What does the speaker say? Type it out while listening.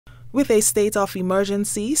With a state of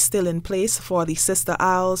emergency still in place for the Sister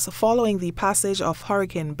Isles following the passage of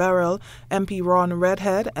Hurricane Beryl, MP Ron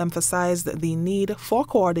Redhead emphasized the need for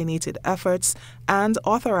coordinated efforts and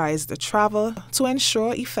authorized travel to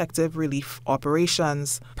ensure effective relief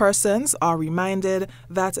operations. Persons are reminded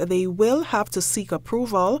that they will have to seek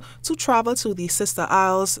approval to travel to the Sister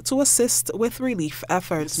Isles to assist with relief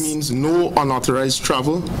efforts. This means no unauthorized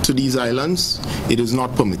travel to these islands. It is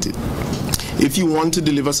not permitted. If you want to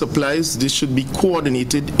deliver supplies, this should be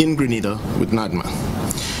coordinated in Grenada with NADMA.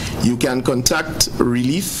 You can contact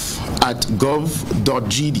relief at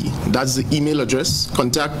gov.gd. That's the email address.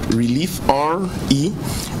 Contact relief, RELIEF,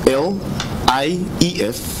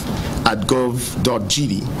 at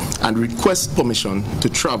gov.gd and request permission to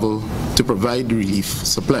travel to provide relief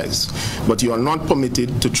supplies. But you are not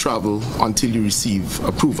permitted to travel until you receive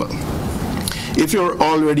approval. If you're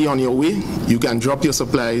already on your way, you can drop your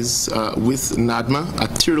supplies with NADMA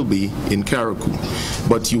at Turtle Bay in Carriacou,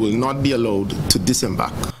 but you will not be allowed to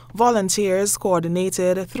disembark. Volunteers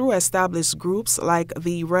coordinated through established groups like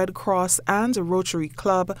the Red Cross and Rotary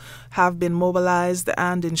Club have been mobilized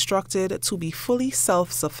and instructed to be fully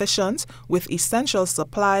self-sufficient with essential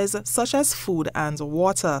supplies such as food and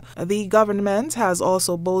water. The government has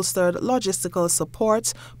also bolstered logistical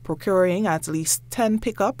support, procuring at least 10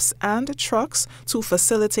 pickups and trucks to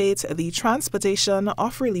facilitate the transportation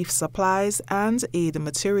of relief supplies and aid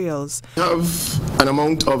materials. We have an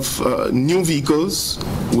amount of new vehicles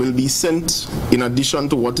will be sent in addition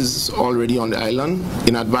to what is already on the island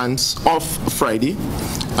in advance of Friday,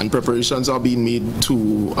 and preparations are being made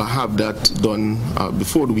to have that done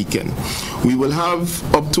before the weekend. We will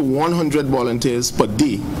have up to 100 volunteers per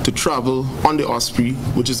day to travel on the Osprey,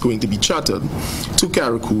 which is going to be chartered, to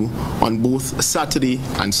Carriacou on both Saturday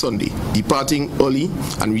and Sunday, departing early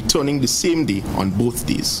and returning the same day on both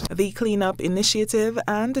days. The cleanup initiative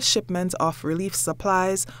and shipment of relief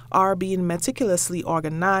supplies are being meticulously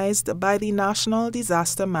organized by the National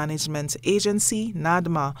Disaster Management Agency,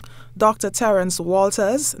 NADMA. Dr. Terence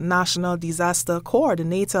Walters, National Disaster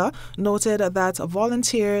Coordinator, noted that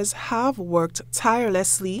volunteers have worked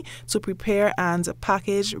tirelessly to prepare and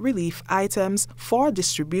package relief items for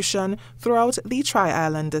distribution throughout the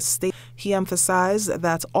Tri-Island state. He emphasized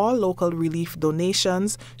that all local relief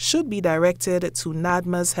donations should be directed to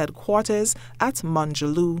NADMA's headquarters at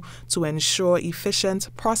Manjaloo to ensure efficient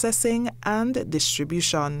processing and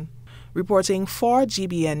distribution. Reporting for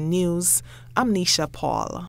GBN News, I'm Nisha Paul.